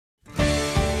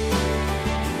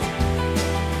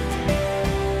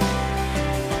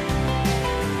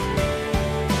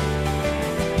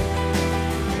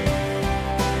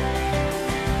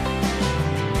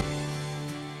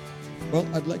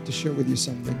I'd like to share with you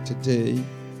something today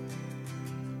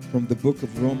from the book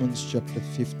of Romans, chapter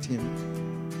 15.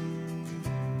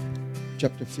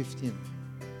 Chapter 15.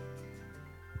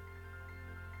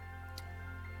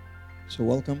 So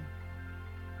welcome.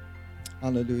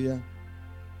 Hallelujah.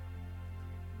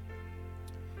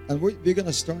 And we're going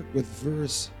to start with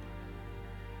verse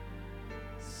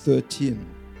 13.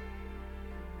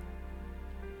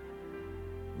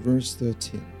 Verse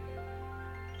 13.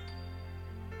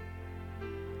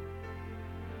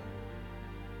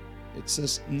 It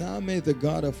says, "Now may the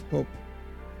God of hope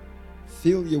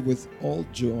fill you with all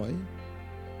joy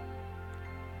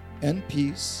and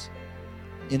peace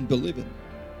in believing,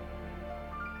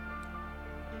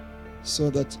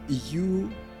 so that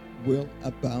you will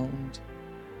abound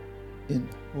in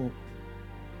hope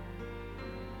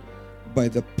by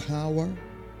the power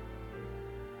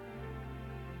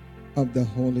of the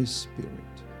Holy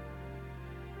Spirit.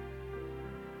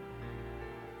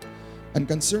 And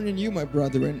concerning you, my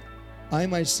brethren, I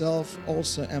myself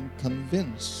also am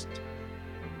convinced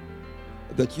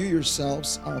that you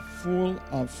yourselves are full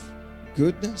of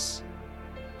goodness,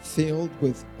 filled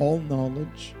with all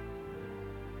knowledge,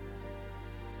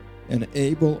 and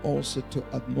able also to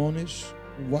admonish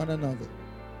one another."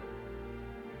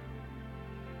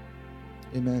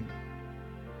 Amen.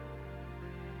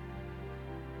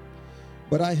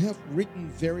 "But I have written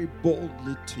very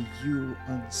boldly to you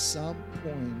on some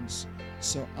points,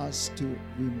 so as to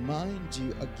remind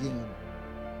you again,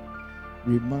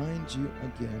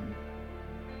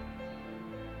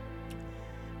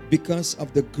 because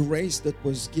of the grace that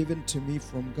was given to me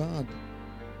from God,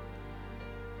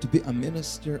 to be a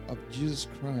minister of Jesus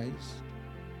Christ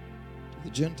to the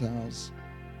Gentiles,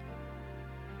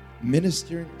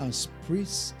 ministering as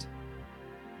priest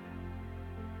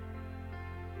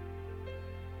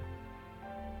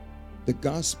the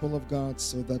gospel of God,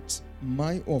 so that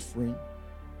my offering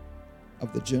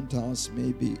of the Gentiles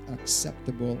may be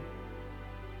acceptable,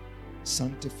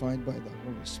 sanctified by the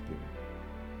Holy Spirit.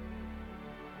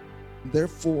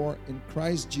 Therefore, in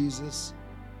Christ Jesus,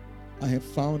 I have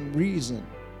found reason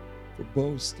for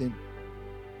boasting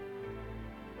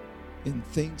in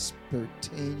things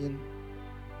pertaining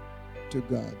to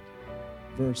God."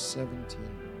 Verse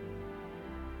 17.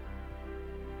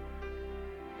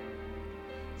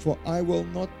 "For I will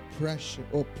not pressure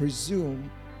or presume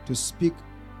to speak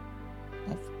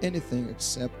of anything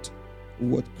except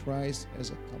what Christ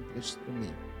has accomplished for me,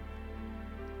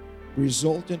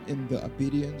 resulting in the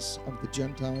obedience of the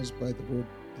Gentiles by the word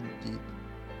and deed,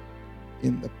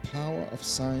 in the power of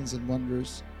signs and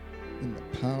wonders, in the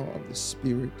power of the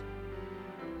Spirit,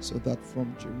 so that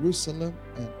from Jerusalem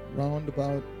and round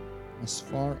about as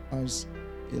far as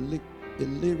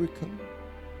Illyricum,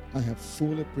 I have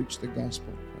fully preached the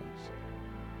gospel of Christ.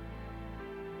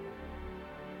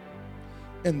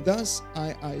 And thus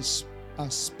I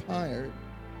aspired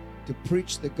to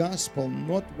preach the gospel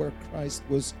not where Christ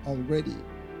was already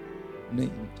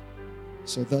named,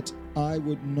 so that I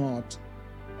would not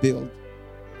build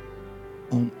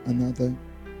on another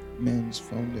man's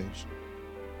foundation."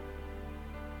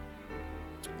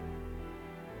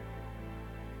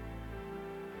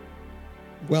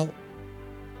 Well,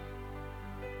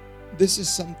 this is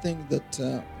something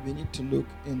that we need to look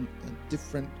in a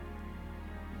different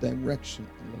direction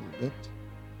a little bit.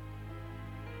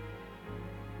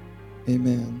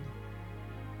 Amen.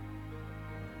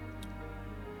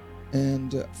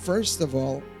 And first of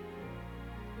all,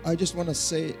 I just want to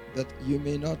say that you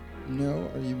may not know,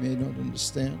 or you may not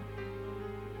understand,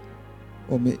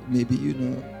 or maybe you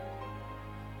know,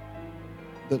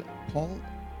 that Paul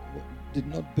did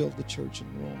not build the church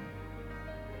in Rome.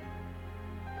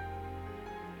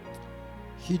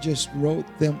 He just wrote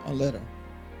them a letter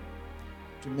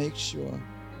to make sure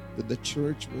that the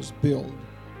church was built,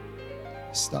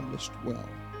 established well.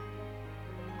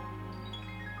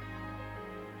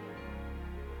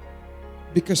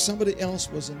 Because somebody else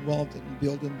was involved in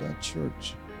building that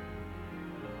church.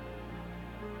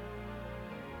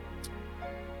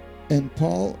 And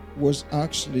Paul was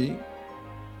actually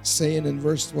saying in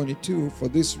verse 22, "For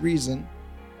this reason,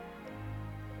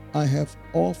 I have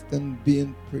often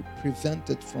been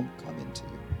prevented from coming to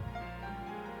you."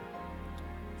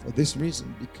 For this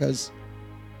reason, because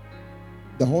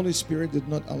the Holy Spirit did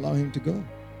not allow him to go.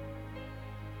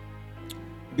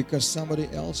 Because somebody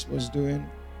else was doing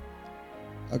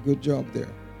a good job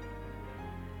there.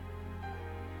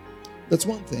 That's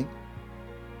one thing.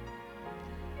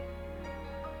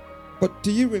 But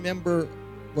do you remember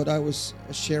what I was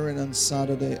sharing on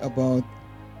Saturday about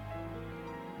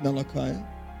Malachi?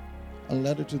 A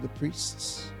letter to the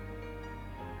priests.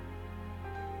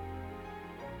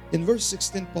 In verse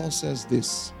 16, Paul says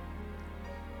this: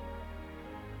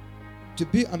 to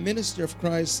be a minister of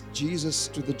Christ Jesus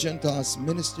to the Gentiles,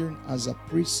 ministering as a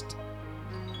priest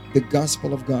the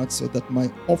gospel of God, so that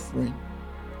my offering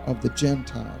of the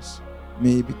Gentiles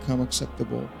may become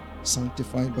acceptable,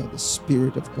 sanctified by the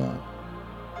Spirit of God.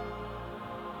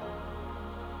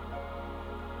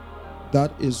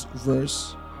 That is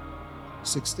verse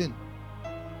 16.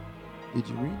 Did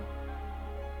you read?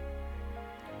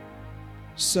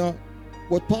 So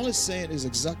what Paul is saying is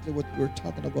exactly what we're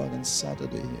talking about on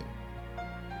Saturday here.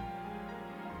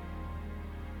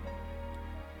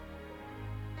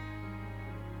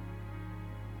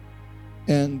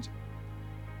 And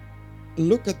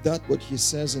look at that, what he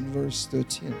says in verse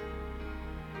 13.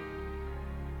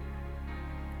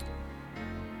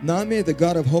 Now may the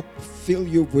God of hope fill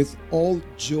you with all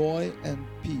joy and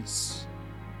peace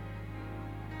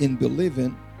in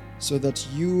believing, so that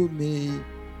you may,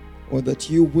 or that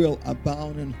you will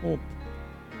abound in hope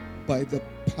by the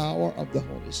power of the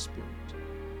Holy Spirit.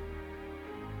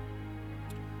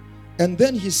 And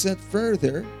then he said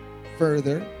further,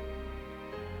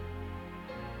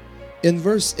 in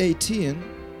verse 18,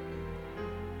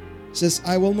 says,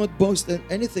 I will not boast in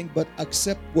anything but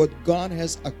accept what God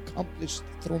has accomplished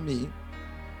through me,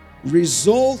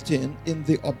 resulting in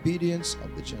the obedience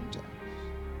of the Gentiles.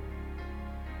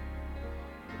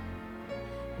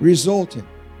 Resulting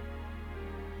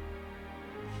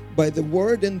by the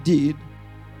word and deed.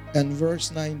 And verse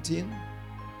 19,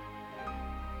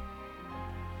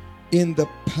 in the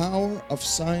power of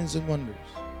signs and wonders,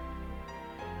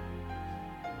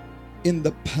 in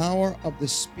the power of the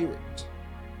Spirit,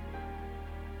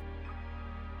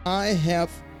 I have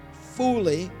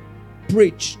fully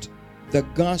preached the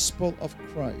gospel of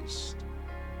Christ.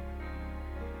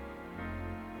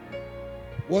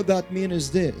 What that means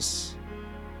is this: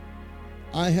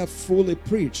 I have fully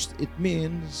preached. It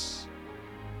means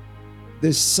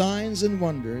the signs and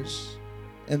wonders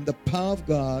and the power of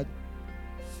God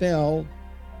fell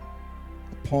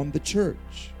upon the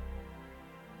church.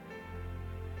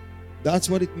 That's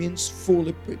what it means,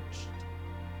 fully preached.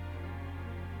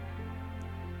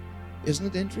 Isn't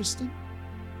it interesting?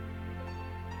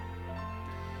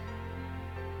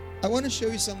 I want to show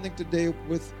you something today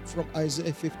from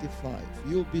Isaiah 55.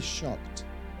 You'll be shocked.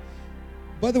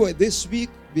 By the way, this week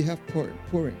we have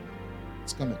Purim.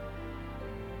 It's coming.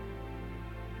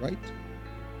 Right?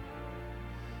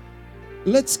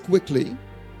 Let's quickly,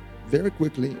 very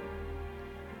quickly,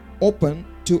 open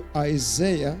to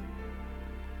Isaiah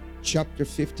chapter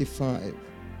 55.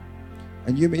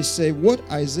 And you may say, what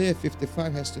Isaiah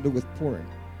 55 has to do with Purim?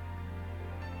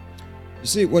 You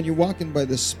see, when you're walking by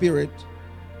the Spirit,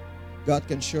 God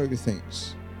can show you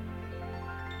things.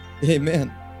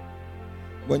 Amen.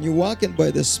 When you're walking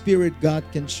by the Spirit, God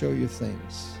can show you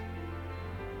things.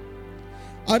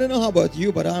 I don't know how about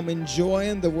you, but I'm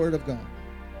enjoying the Word of God.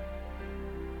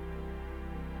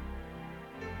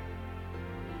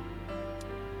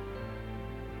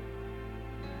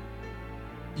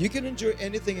 You can enjoy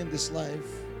anything in this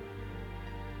life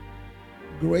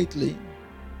greatly,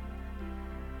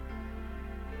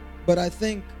 but I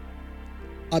think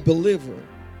a believer,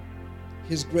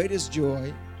 his greatest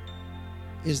joy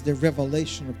is the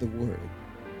revelation of the Word.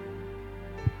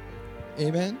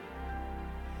 Amen?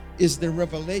 Is the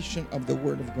revelation of the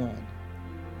Word of God.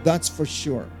 That's for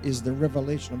sure, is the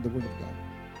revelation of the Word of God.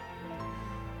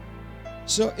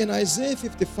 So in Isaiah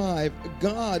 55,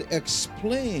 God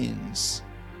explains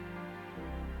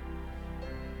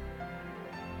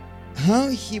how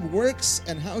He works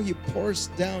and how He pours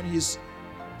down His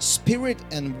Spirit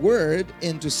and Word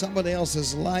into somebody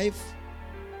else's life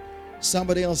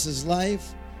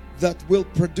that will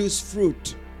produce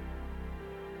fruit.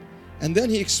 And then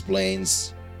He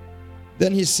explains,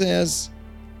 then He says,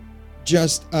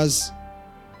 just as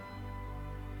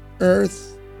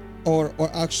earth, or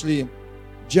actually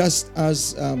just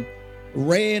as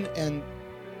rain and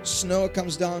snow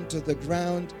comes down to the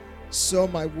ground, so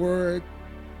my word,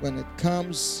 when it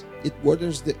comes, it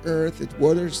waters the earth, it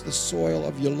waters the soil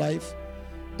of your life,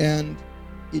 and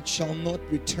it shall not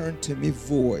return to me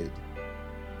void.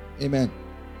 Amen.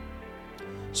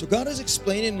 So God is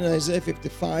explaining in Isaiah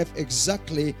 55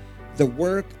 exactly the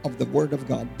work of the Word of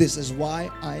God. This is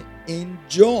why I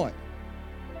enjoy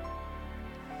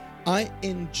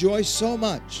so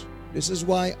much. This is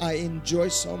why I enjoy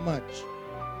so much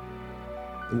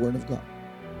the Word of God.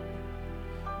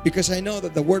 Because I know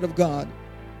that the Word of God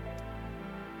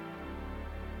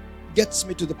gets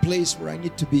me to the place where I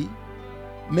need to be,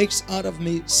 makes out of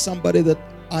me somebody that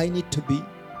I need to be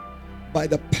by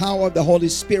the power of the Holy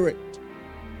Spirit.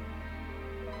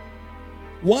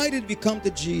 Why did we come to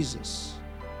Jesus?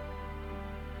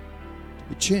 To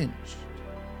be changed,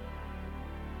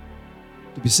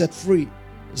 to be set free.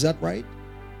 Is that right?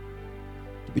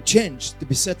 To be changed, to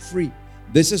be set free.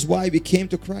 This is why we came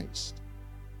to Christ.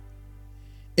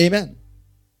 Amen.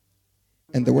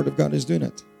 And the Word of God is doing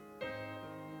it.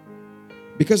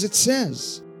 Because it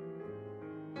says,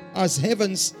 as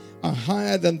heavens are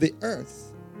higher than the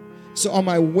earth, so are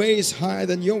my ways higher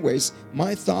than your ways,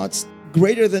 my thoughts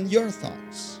greater than your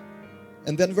thoughts.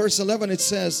 And then verse 11 it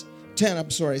says,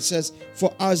 it says,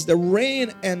 for as the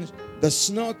rain and the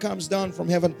snow comes down from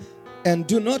heaven and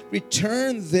do not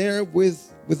return there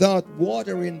without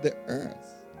watering the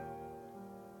earth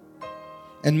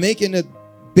and making it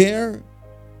bear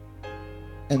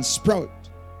and sprout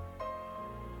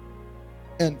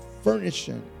and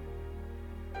furnishing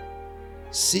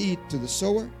seed to the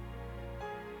sower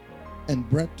and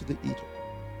bread to the eater.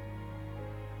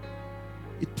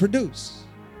 It produces.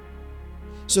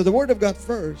 So the Word of God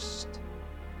first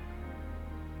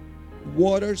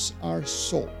waters our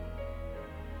soul,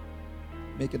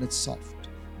 making it soft,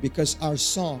 because our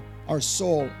soul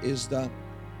is the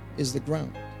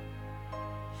ground.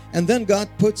 And then God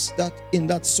puts that in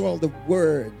that soil, the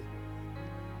Word.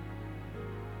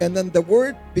 And then the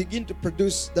Word begin to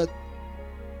produce that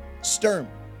stem.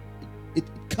 It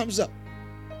comes up.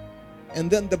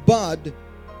 And then the bud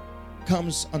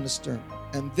comes on the stem.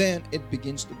 And then it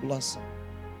begins to blossom.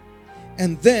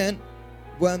 And then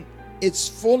when it's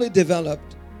fully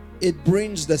developed, it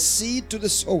brings the seed to the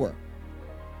sower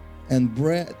and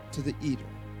bread to the eater.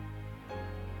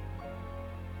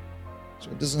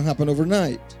 So it doesn't happen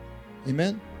overnight.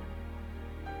 Amen?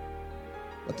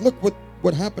 But look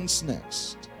what happens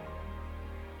next.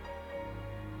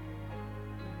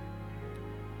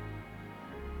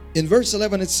 In verse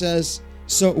 11 it says,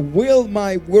 so will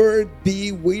my word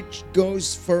be which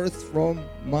goes forth from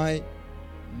my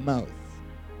mouth.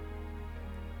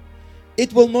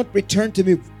 It will not return to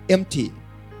me empty,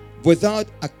 without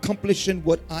accomplishing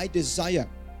what I desire.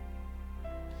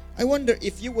 I wonder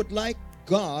if you would like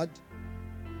God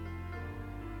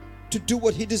to do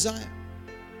what He desires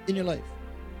in your life.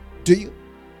 Do you?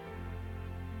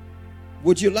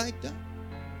 Would you like that?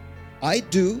 I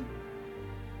do.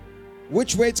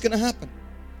 Which way it's going to happen?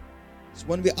 It's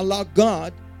when we allow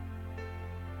God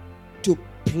to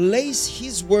place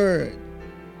His word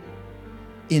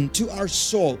into our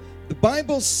soul. The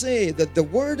Bible says that the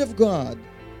Word of God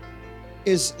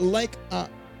is like a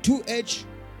two-edged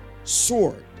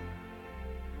sword.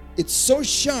 It's so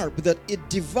sharp that it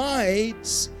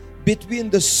divides between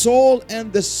the soul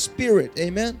and the spirit.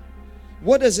 Amen?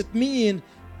 What does it mean?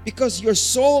 Because your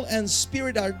soul and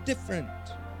spirit are different.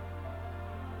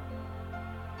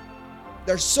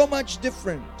 They're so much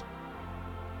different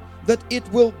that it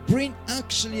will bring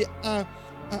actually a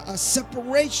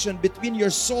separation between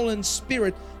your soul and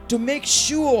spirit to make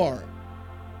sure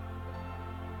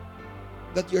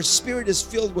that your spirit is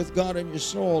filled with God and your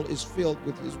soul is filled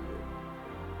with His Word.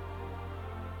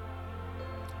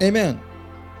 Amen.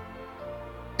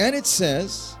 And it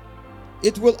says,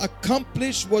 it will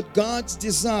accomplish what God's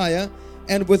desire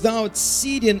and without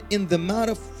seeding in the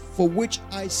matter for which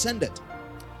I send it.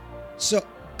 So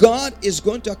God is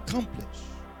going to accomplish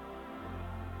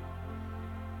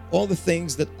all the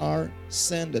things that are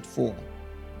sent it for.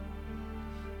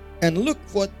 And look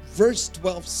what verse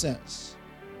 12 says.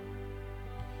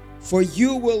 For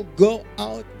you will go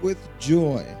out with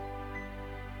joy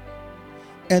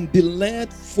and be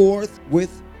led forth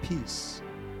with peace.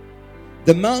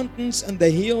 The mountains and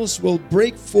the hills will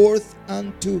break forth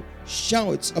unto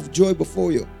shouts of joy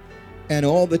before you, and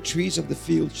all the trees of the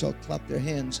field shall clap their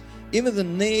hands. Even the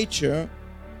nature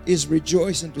is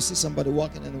rejoicing to see somebody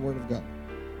walking in the Word of God.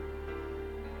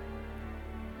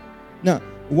 Now,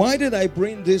 why did I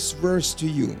bring this verse to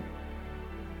you?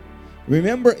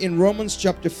 Remember in Romans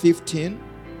chapter 15,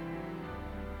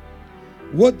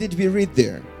 what did we read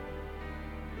there?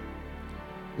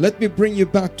 Let me bring you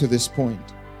back to this point.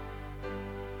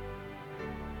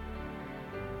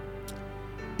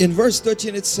 In verse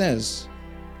 13 it says,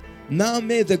 now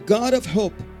may the God of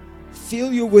hope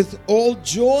fill you with all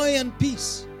joy and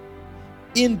peace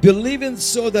in believing,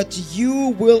 so that you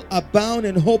will abound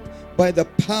in hope by the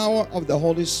power of the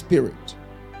Holy Spirit.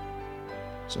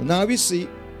 So now we see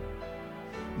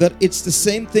that it's the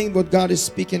same thing what God is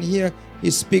speaking here.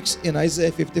 He speaks in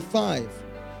Isaiah 55.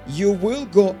 You will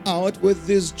go out with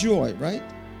this joy, right?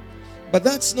 But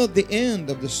that's not the end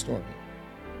of the story.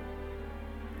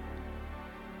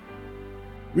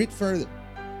 Read further.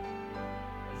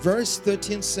 Verse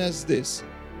 13 says this,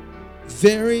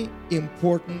 very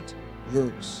important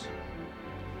verse.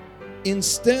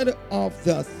 instead of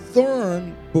the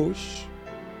thorn bush,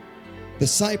 the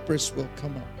cypress will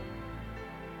come up.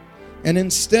 And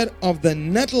instead of the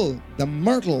nettle, the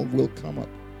myrtle will come up.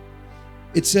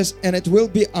 It says, and it will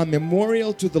be a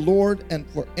memorial to the Lord and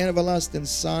for an everlasting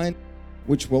sign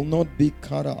which will not be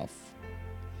cut off.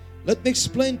 Let me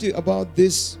explain to you about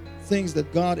these things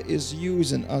that God is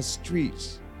using as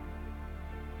trees.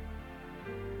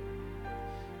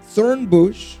 Thorn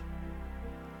bush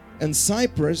and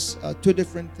cypress are two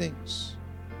different things.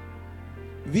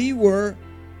 We were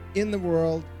in the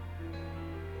world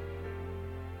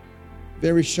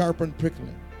very sharp and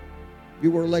prickly. We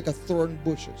were like a thorn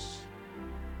bushes.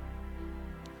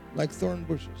 Like thorn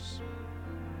bushes.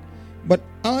 But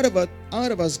out of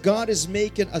us, God is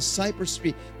making a cypress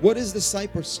tree. What is the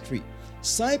cypress tree?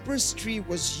 Cypress tree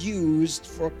was used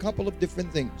for a couple of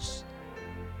different things.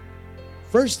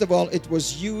 First of all, it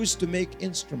was used to make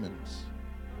instruments.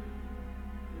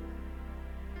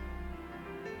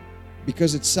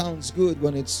 Because it sounds good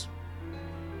when it's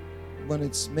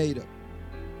made up.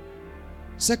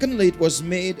 Secondly, it was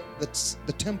made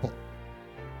the temple.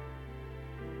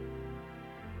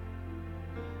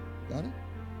 Got it?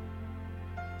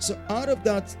 So out of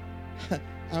that,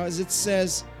 as it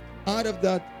says, out of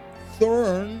that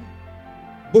thorn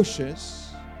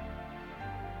bushes,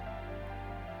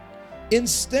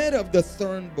 instead of the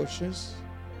thorn bushes,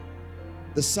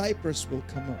 the cypress will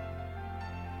come up.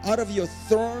 Out of your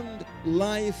thorned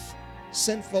life,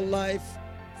 sinful life,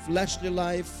 fleshly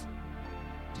life,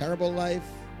 terrible life,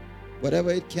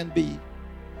 whatever it can be,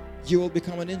 you will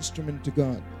become an instrument to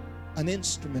God. An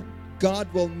instrument.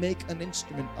 God will make an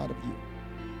instrument out of you.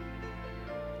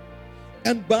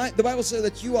 And the Bible says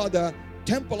that you are the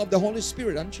temple of the Holy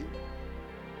Spirit, aren't you?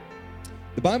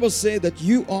 The Bible says that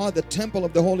you are the temple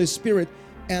of the Holy Spirit,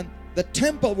 and the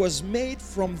temple was made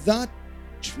from that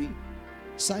tree,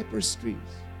 cypress trees.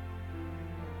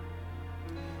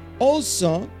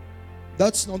 Also,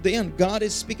 that's not the end. God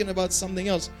is speaking about something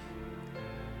else.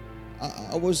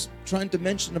 I was trying to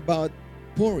mention about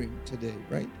pouring today,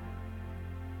 right?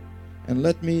 And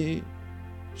let me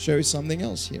show you something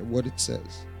else here, what it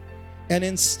says. And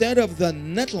instead of the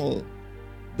nettle,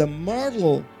 the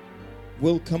myrtle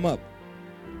will come up.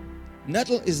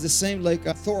 Nettle is the same like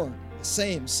a thorn,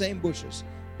 same bushes.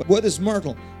 But what is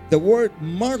myrtle? The word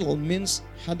myrtle means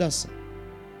Hadassah.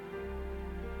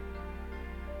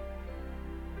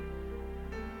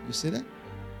 You see that?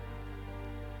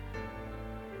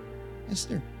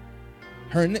 Esther.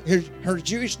 Her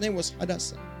Jewish name was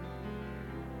Hadassah.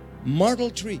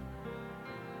 Myrtle tree.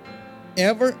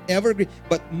 Evergreen.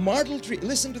 But myrtle tree,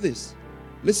 listen to this.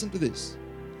 Listen to this.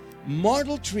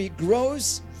 Myrtle tree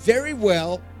grows very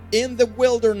well in the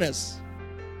wilderness.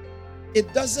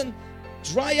 It doesn't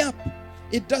dry up.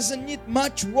 It doesn't need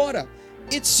much water.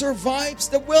 It survives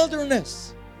the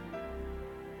wilderness.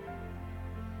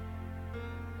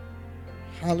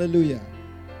 Hallelujah.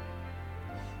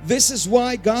 This is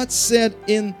why God said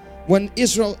when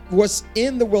Israel was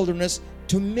in the wilderness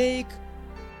to make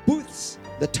booths,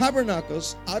 the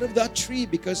tabernacles, out of that tree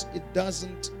because it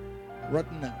doesn't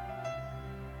rotten out.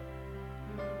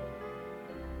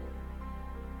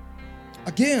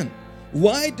 Again,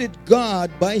 why did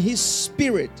God by His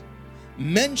Spirit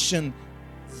mention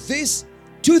these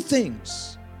two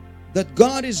things that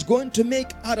God is going to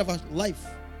make out of our life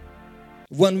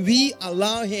when we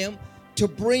allow Him to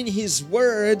bring His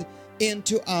Word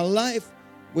into our life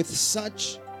with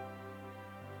such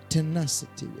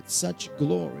tenacity, with such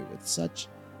glory, with such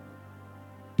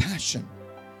passion?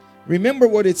 Remember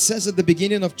what it says at the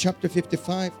beginning of chapter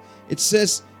 55. It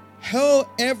says, "Ho,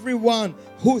 everyone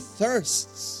who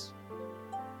thirsts,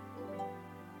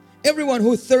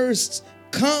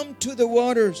 come to the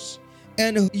waters,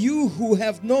 and you who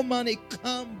have no money,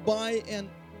 come buy and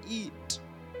eat."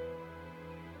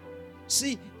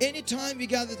 See, anytime we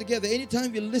gather together,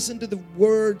 anytime we listen to the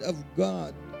Word of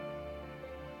God,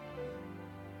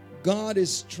 God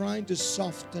is trying to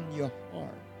soften your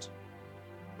heart.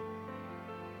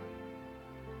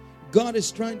 God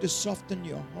is trying to soften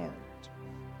your heart,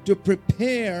 to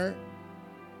prepare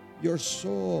your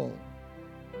soul.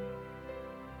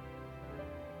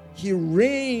 He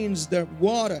rains the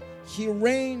water. He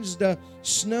rains the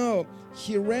snow.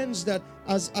 He rains that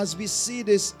as we see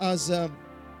this as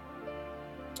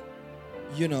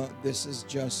this is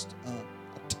just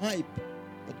a type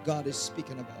that God is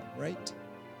speaking about, right?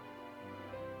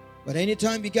 But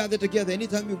anytime we gather together,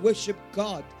 anytime we worship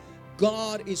God,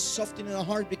 God is softening our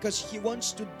heart because He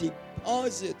wants to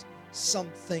deposit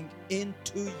something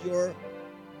into your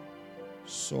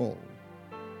soul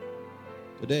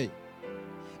today.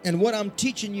 And what I'm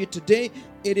teaching you today,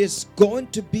 it is going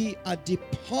to be a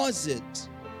deposit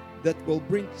that will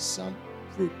bring some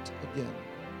fruit again.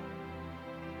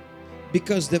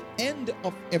 Because the end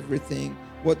of everything,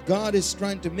 what God is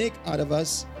trying to make out of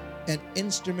us, an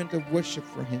instrument of worship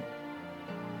for Him.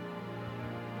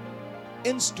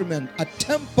 Instrument, a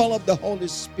temple of the Holy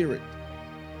Spirit.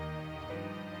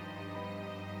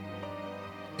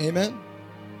 Amen.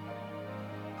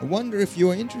 I wonder if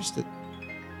you are interested.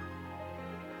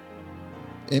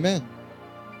 Amen.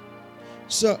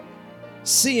 So,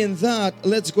 seeing that,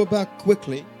 let's go back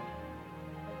quickly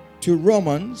to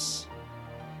Romans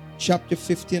chapter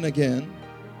 15 again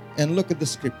and look at the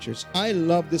scriptures. I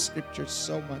love the scriptures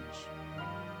so much.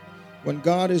 When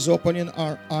God is opening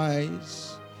our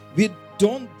eyes, we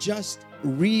don't just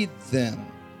read them,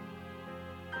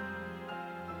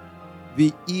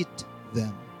 we eat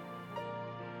them.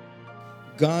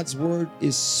 God's word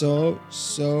is so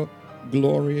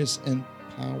glorious and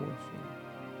powerful.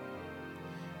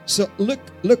 So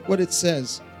look what it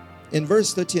says in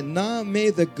verse 13. Now may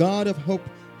the God of hope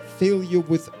fill you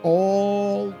with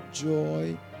all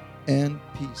joy and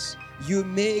peace. You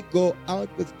may go out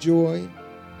with joy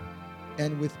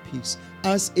and with peace,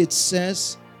 as it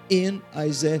says in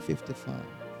Isaiah 55.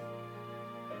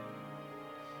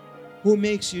 Who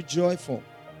makes you joyful?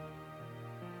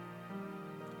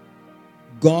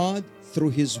 God, through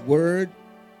His word,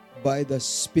 by the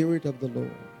Spirit of the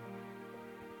Lord.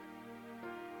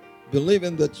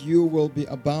 Believing that you will be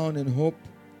abound in hope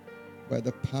by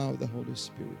the power of the Holy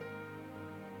Spirit.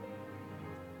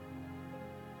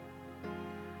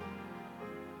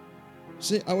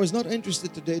 See, I was not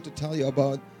interested today to tell you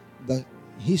about the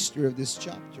history of this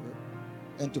chapter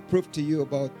and to prove to you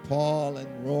about Paul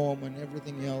and Rome and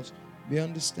everything else. We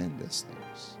understand these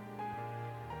things.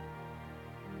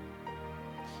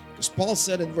 Because Paul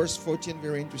said in verse 14,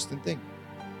 very interesting thing.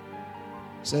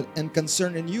 He said, and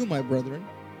concerning you, my brethren,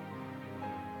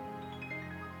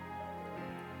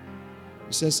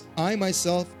 he says, I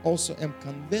myself also am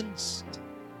convinced,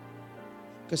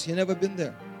 because he never been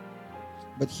there,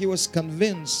 but he was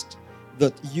convinced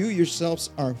that you yourselves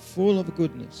are full of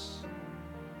goodness,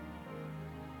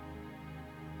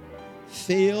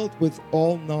 filled with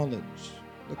all knowledge.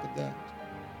 Look at that.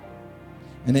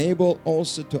 And able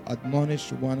also to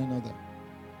admonish one another.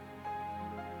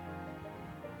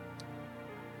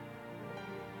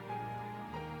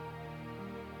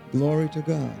 Glory to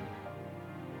God.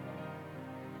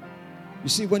 You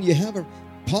see, when you have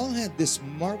Paul had this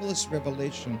marvelous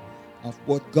revelation of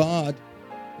what God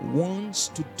wants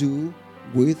to do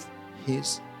with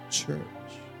His church.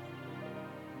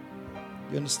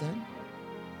 You understand?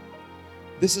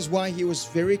 This is why he was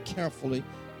very carefully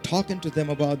talking to them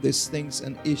about these things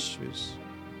and issues.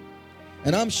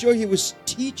 And I'm sure he was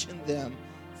teaching them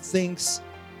things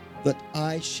that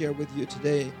I share with you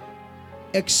today,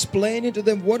 explaining to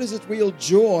them what is it real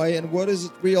joy and what is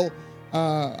it real,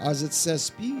 as it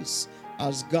says, peace,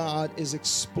 as God is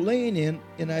explaining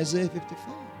in Isaiah 55.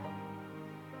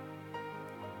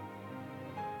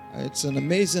 It's an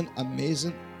amazing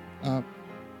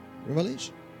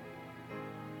revelation.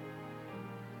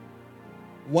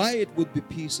 Why it would be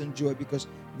peace and joy? Because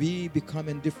we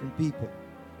becoming different people.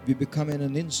 We becoming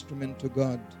an instrument to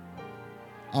God.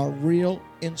 Our real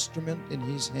instrument in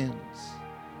His hands.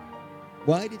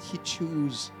 Why did He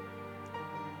choose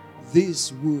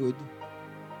this wood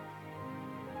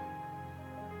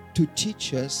to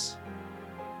teach us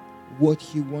what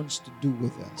He wants to do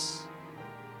with us?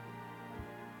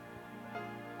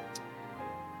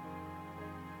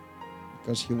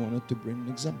 Because He wanted to bring an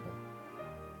example.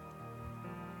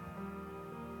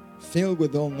 Filled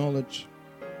with all knowledge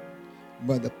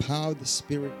by the power of the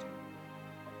Spirit.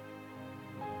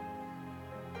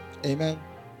 Amen.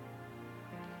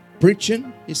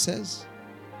 Preaching, he says.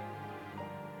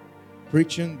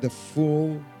 Preaching the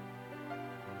full.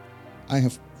 I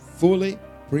have fully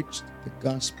preached the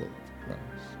gospel of Christ.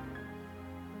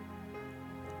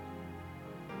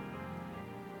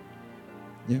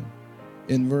 Yeah.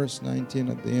 In verse 19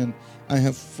 at the end, I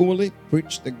have fully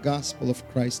preached the gospel of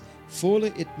Christ.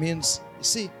 Fully, it means, you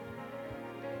see,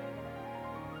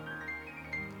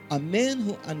 a man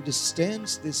who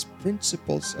understands these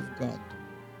principles of God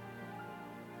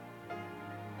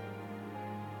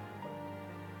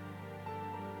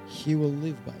he will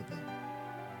live by them.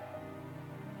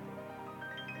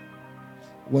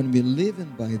 When we live in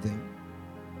by them,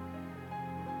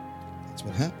 that's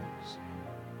what happens.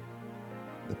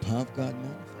 The power of God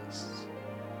manifests.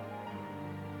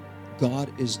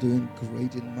 God is doing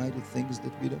great and mighty things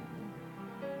that we don't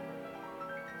know.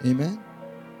 Amen?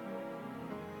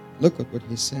 Look at what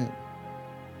he said.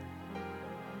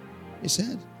 He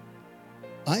said,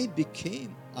 I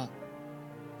became a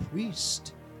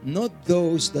priest, not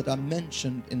those that are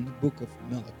mentioned in the book of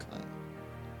Malachi.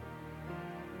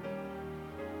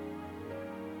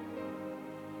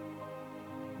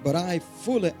 But I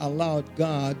fully allowed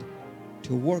God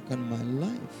to work on my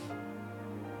life,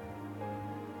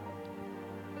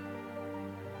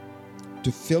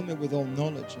 to fill me with all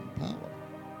knowledge and power.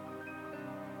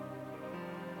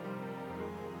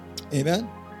 Amen?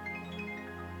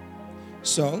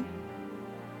 So,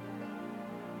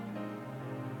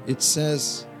 it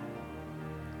says,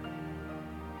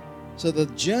 so the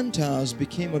Gentiles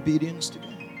became obedient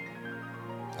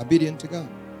to God.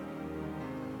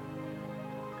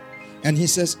 And he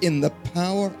says, in the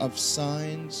power of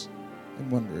signs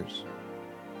and wonders,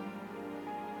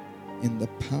 in the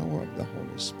power of the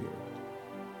Holy Spirit.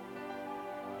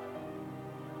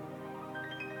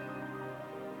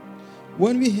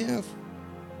 When we have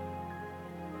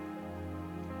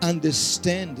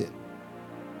understanding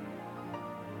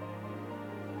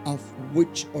of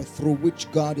which or through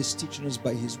which God is teaching us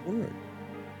by His Word,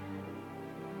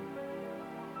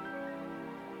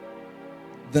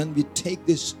 then we take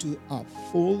this to our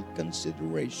full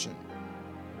consideration.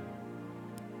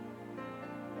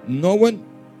 Knowing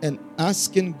and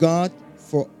asking God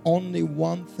for only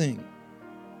one thing.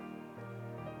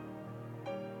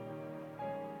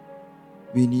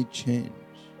 We need change.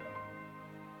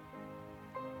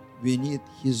 We need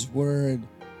His Word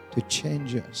to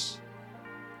change us.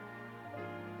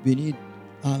 We need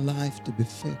our life to be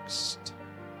fixed.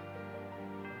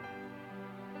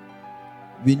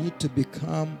 We need to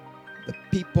become the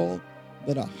people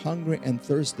that are hungry and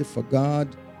thirsty for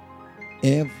God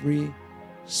every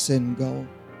single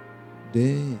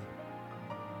day.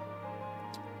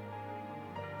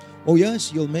 Oh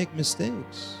yes, you'll make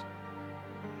mistakes.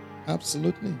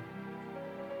 Absolutely.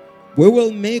 We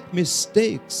will make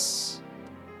mistakes.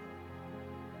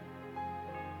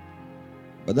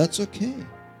 But that's okay.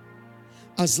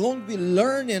 As long as we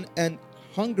learn and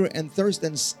hunger and thirst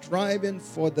and striving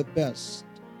for the best,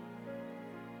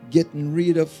 getting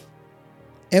rid of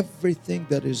everything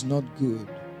that is not good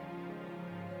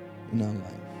in our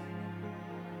life.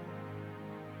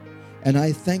 And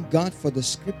I thank God for the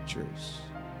scriptures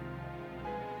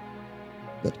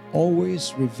that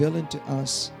always revealing to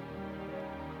us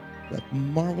that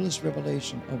marvelous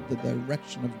revelation of the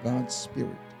direction of God's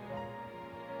Spirit.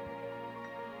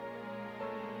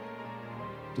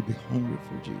 To be hungry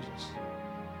for Jesus.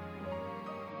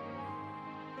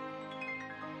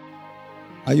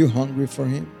 Are you hungry for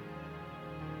Him?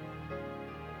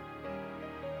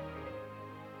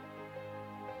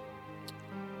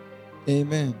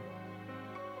 Amen.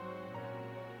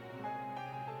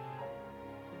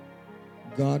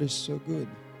 God is so good.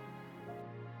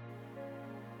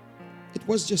 It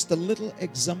was just a little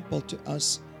example to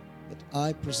us that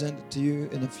I presented to you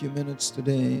in a few minutes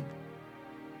today,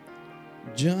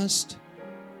 just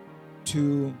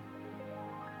to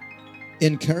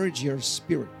encourage your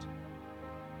spirit.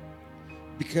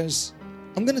 Because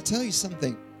I'm going to tell you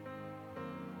something,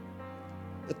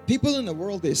 that people in the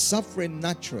world, they're suffering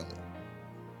naturally.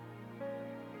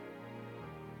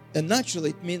 And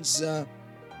naturally, it means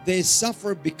they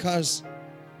suffer because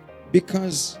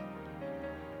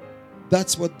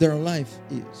that's what their life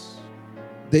is.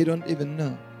 They don't even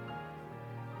know.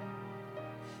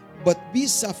 But we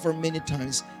suffer many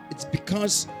times. It's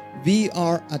because we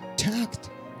are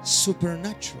attacked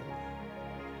supernaturally.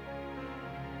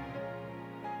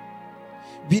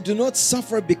 We do not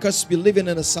suffer because we live in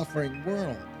a suffering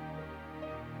world.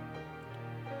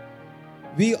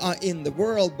 We are in the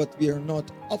world, but we are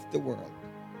not of the world.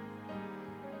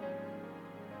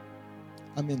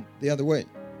 I mean, the other way.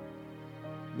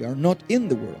 We are not in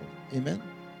the world. Amen.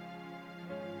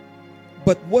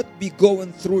 But what we're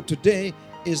going through today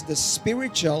is the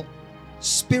spiritual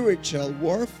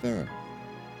warfare.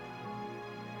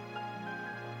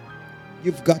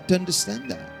 You've got to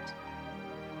understand that.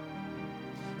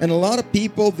 And a lot of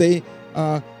people, they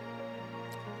are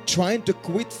trying to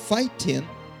quit fighting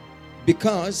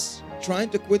because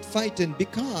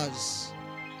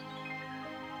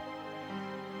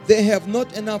they have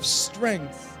not enough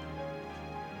strength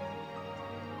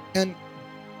and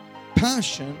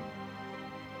passion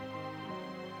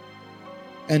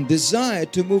and desire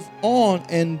to move on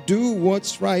and do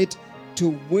what's right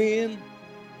to win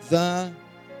the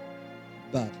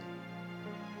battle.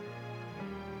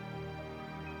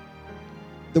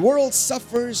 The world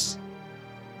suffers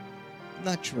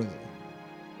naturally.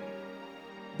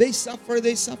 They suffer.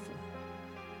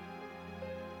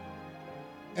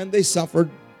 And they suffered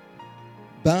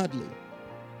badly.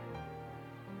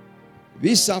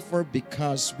 We suffer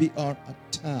because we are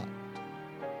attacked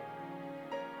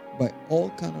by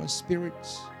all kind of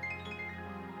spirits,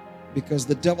 because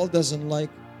the devil doesn't like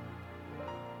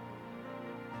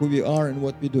who we are and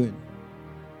what we're doing.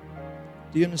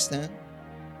 Do you understand?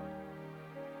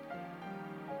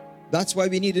 That's why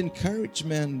we need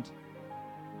encouragement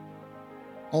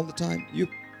all the time. You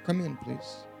come in,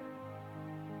 please.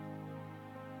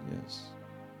 Yes.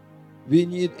 We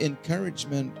need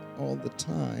encouragement all the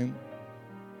time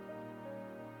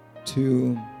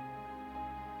to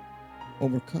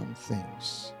overcome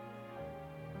things.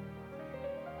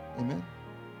 Amen.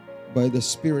 By the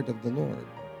Spirit of the Lord.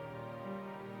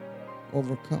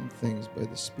 Overcome things by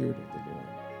the Spirit of the Lord.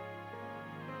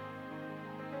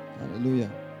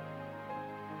 Hallelujah.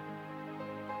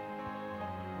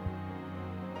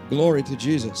 Glory to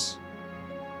Jesus.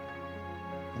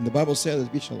 And the Bible says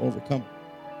that we shall overcome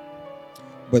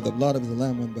by the blood of the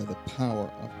Lamb and by the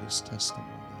power of His testimony.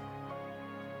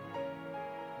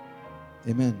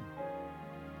 Amen.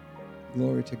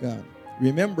 Glory to God.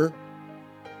 Remember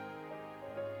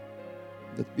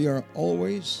that we are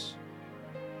always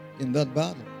in that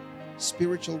battle.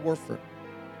 Spiritual warfare.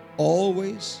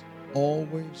 Always,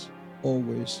 always,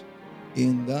 always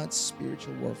in that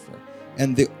spiritual warfare.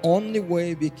 And the only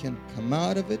way we can come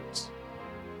out of it,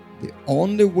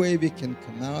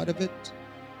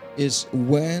 is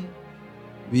when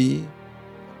we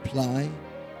apply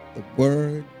the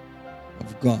Word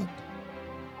of God.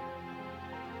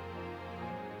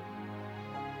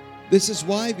 This is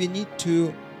why we need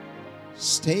to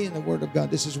stay in the Word of God.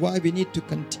 This is why we need to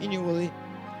continually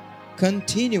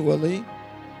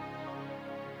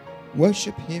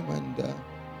worship Him and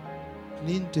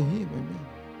lean to Him. Amen.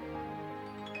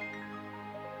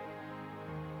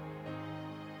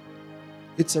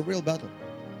 It's a real battle.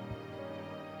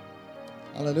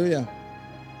 Hallelujah.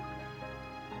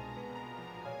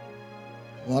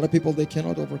 A lot of people, they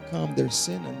cannot overcome their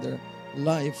sin and their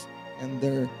life and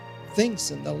their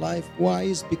things in their life. Why?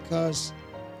 Is because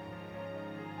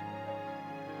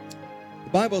the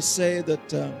Bible says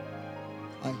that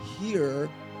I hear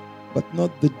but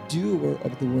not the doer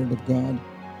of the Word of God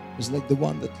is like the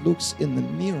one that looks in the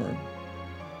mirror,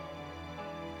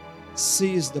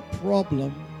 sees the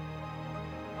problem,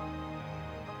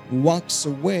 walks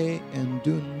away and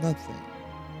do nothing.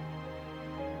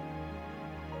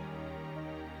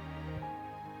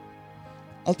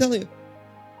 I'll tell you,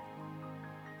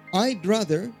 I'd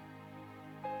rather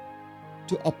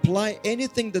to apply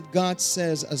anything that God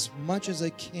says as much as I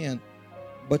can,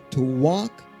 but to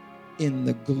walk in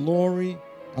the glory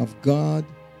of God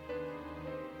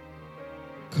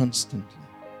constantly.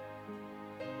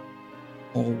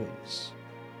 Always.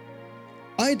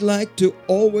 I'd like to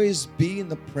always be in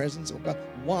the presence of God.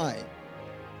 Why?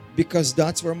 Because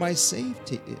that's where my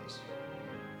safety is.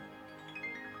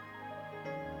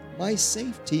 My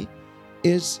safety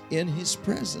is in His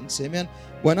presence. Amen.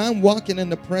 When I'm walking in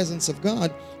the presence of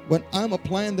God, when I'm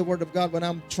applying the Word of God, when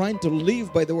I'm trying to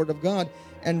live by the Word of God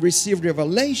and receive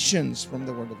revelations from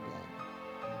the Word of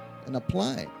God and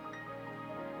apply,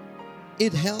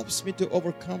 it helps me to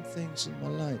overcome things in my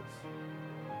life.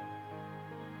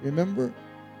 Remember,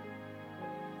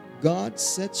 God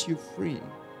sets you free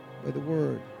by the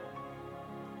Word.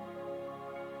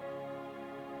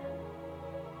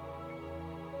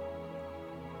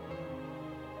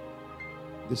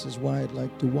 This is why I'd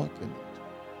like to walk in it.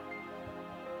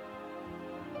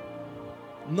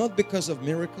 Not because of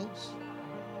miracles,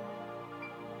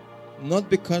 not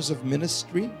because of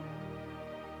ministry.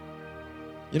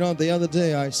 You know, the other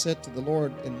day I said to the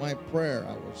Lord in my prayer,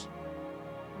 I was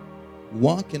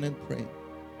walking and praying.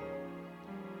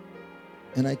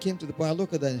 And I came to the point, I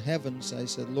look at the heavens, I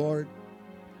said, Lord,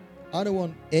 I don't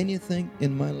want anything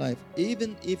in my life,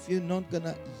 even if you're not going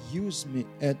to use me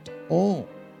at all.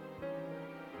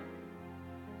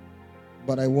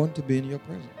 But I want to be in your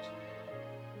presence.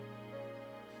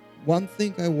 One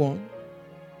thing I want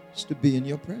is to be in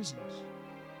your presence.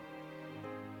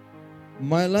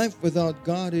 My life without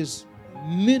God is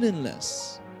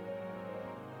meaningless.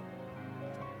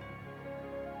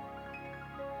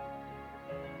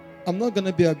 I'm not going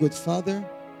to be a good father,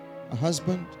 a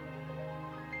husband,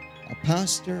 a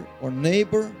pastor, or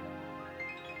neighbor,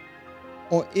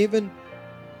 or even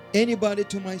anybody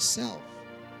to myself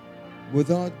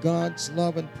without God's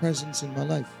love and presence in my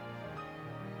life.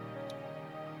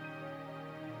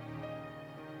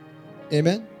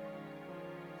 Amen?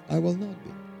 I will not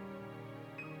be.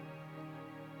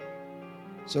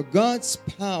 So God's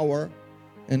power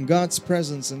and God's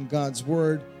presence and God's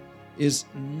word is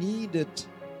needed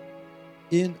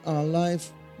in our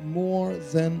life more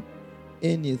than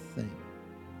anything.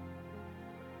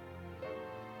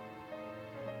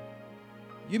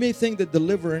 You may think that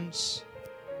deliverance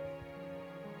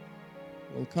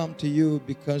will come to you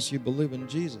because you believe in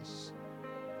Jesus.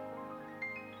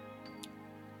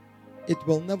 It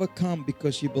will never come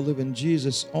because you believe in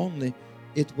Jesus only.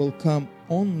 It will come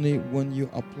only when you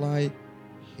apply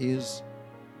His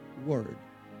Word.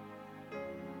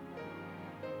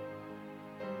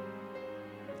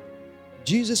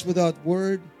 Jesus without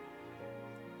Word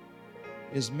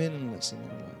is meaningless in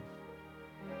our life.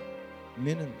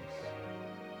 Meaningless.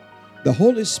 The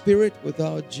Holy Spirit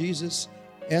without Jesus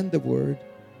and the Word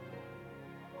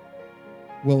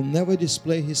will never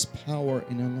display His power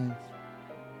in our life.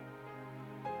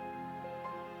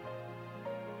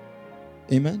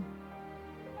 Amen?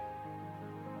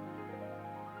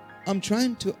 I'm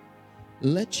trying to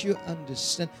let you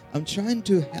understand. I'm trying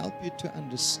to help you to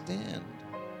understand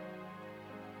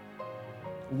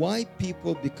why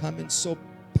people becoming so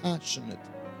passionate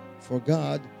for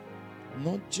God,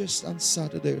 not just on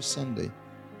Saturday or Sunday,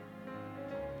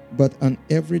 but on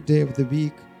every day of the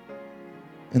week,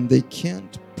 and they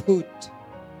can't put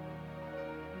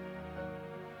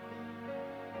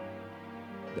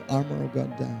the armor of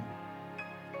God down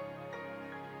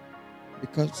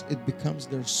because it becomes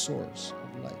their source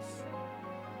of life.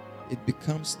 It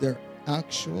becomes their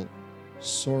actual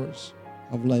source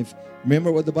of life.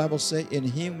 Remember what the Bible says, in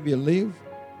Him we live,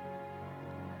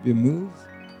 we move,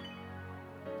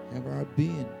 have our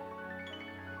being.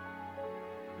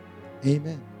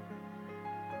 Amen.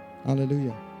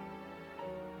 Hallelujah.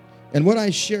 And what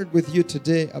I shared with you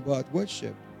today about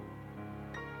worship,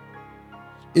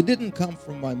 it didn't come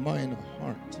from my mind or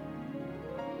heart.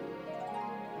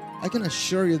 I can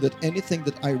assure you that anything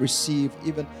that I receive,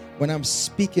 even when I'm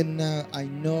speaking now, I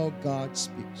know God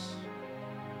speaks.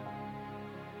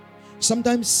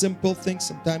 Sometimes simple things,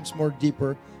 sometimes more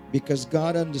deeper, because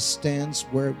God understands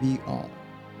where we are.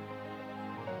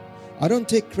 I don't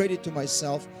take credit to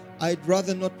myself. I'd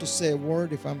rather not to say a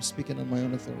word if I'm speaking on my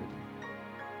own authority.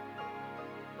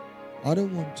 I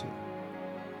don't want to.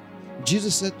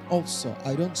 Jesus said also,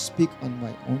 I don't speak on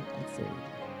my own authority.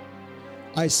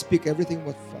 I speak everything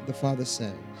what the Father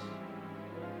says.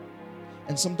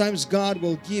 And sometimes God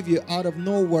will give you out of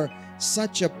nowhere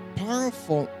such a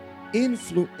powerful,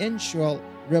 influential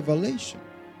revelation.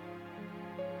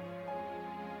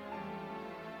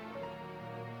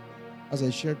 As I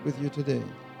shared with you today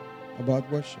about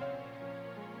worship,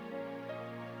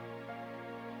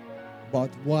 about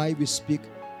why we speak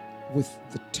with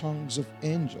the tongues of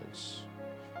angels,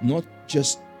 not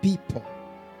just people.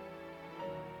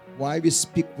 Why we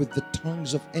speak with the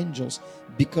tongues of angels?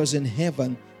 Because in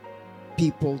heaven,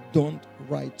 people don't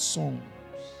write songs.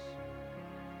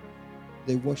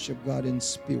 They worship God in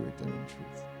spirit and in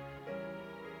truth.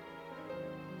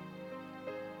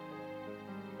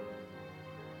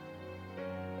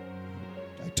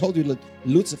 I told you that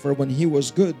Lucifer, when he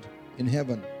was good in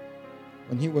heaven,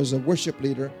 when he was a worship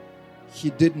leader, he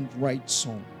didn't write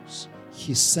songs.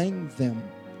 He sang them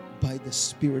by the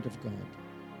Spirit of God.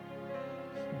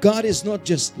 God is not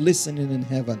just listening in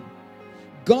heaven.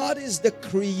 God is the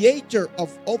creator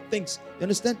of all things. You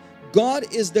understand?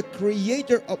 God is the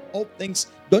creator of all things.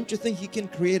 Don't you think He can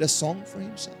create a song for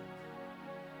Himself?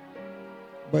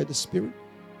 By the Spirit?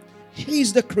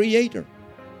 He's the creator.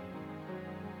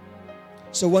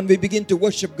 So when we begin to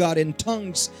worship God in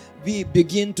tongues, we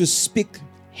begin to speak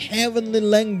heavenly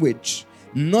language,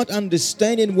 not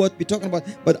understanding what we're talking about,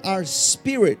 but our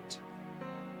spirit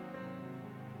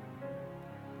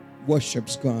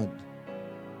worships God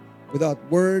without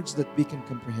words that we can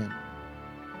comprehend.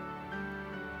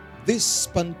 This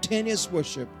spontaneous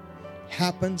worship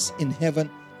happens in heaven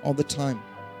all the time.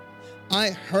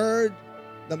 I heard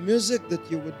the music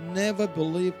that you would never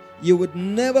believe. You would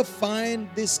never find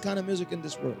this kind of music in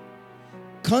this world.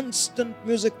 Constant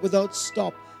music without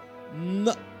stop.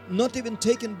 Not even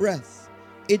taking breath.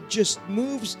 It just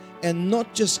moves, and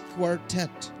not just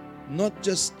quartet, not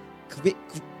just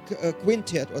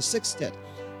quintet or sextet.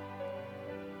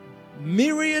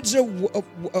 Myriads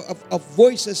of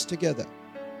voices together.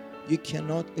 You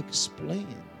cannot explain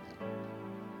that.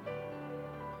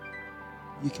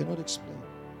 You cannot explain.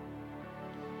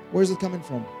 Where is it coming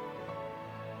from?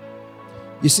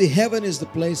 You see, heaven is the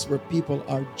place where people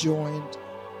are joined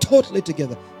totally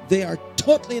together. They are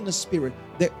totally in the Spirit.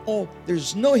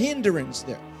 There's no hindrance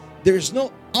there. There's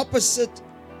no opposite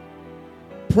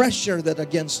pressure that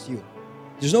against you.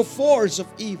 There's no force of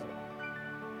evil.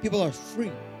 People are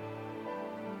free.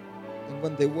 And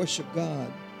when they worship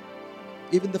God,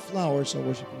 even the flowers are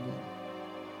worshiping God.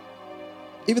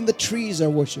 Even the trees are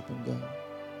worshiping God.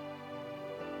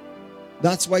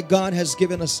 That's why God has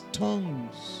given us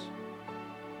tongues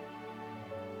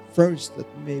first that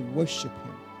we may worship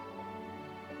Him.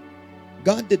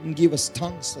 God didn't give us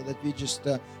tongues so that we just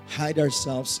hide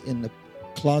ourselves in the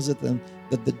closet and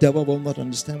that the devil will not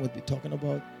understand what we're talking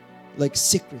about. Like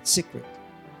secret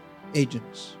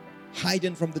agents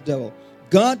hiding from the devil.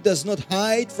 God does not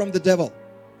hide from the devil.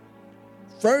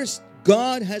 First,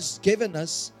 God has given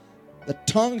us the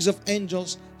tongues of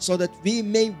angels so that we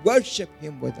may worship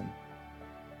Him with them.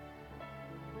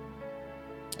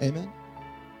 Amen.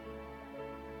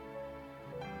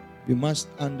 We must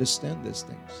understand these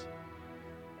things.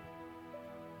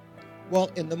 Well,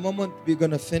 in the moment we're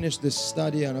going to finish this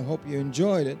study, and I hope you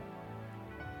enjoyed it.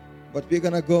 But we're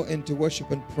going to go into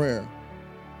worship and prayer.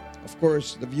 Of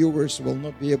course, the viewers will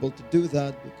not be able to do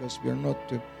that because we are not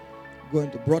going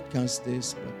to broadcast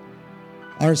this.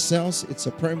 But ourselves, it's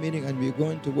a prayer meeting, and we're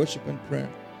going to worship and prayer.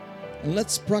 And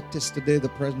let's practice today the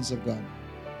presence of God.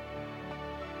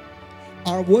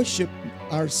 Our worship,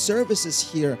 our services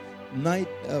here,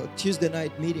 Tuesday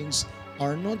night meetings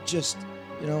are not just,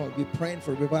 we're praying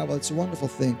for revival. It's a wonderful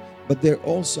thing, but they're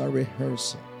also a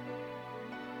rehearsal.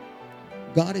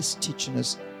 God is teaching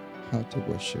us how to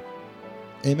worship.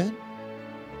 Amen?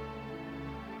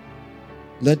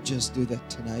 Let's just do that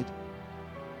tonight.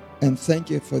 And thank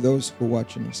you for those who are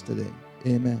watching us today.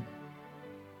 Amen.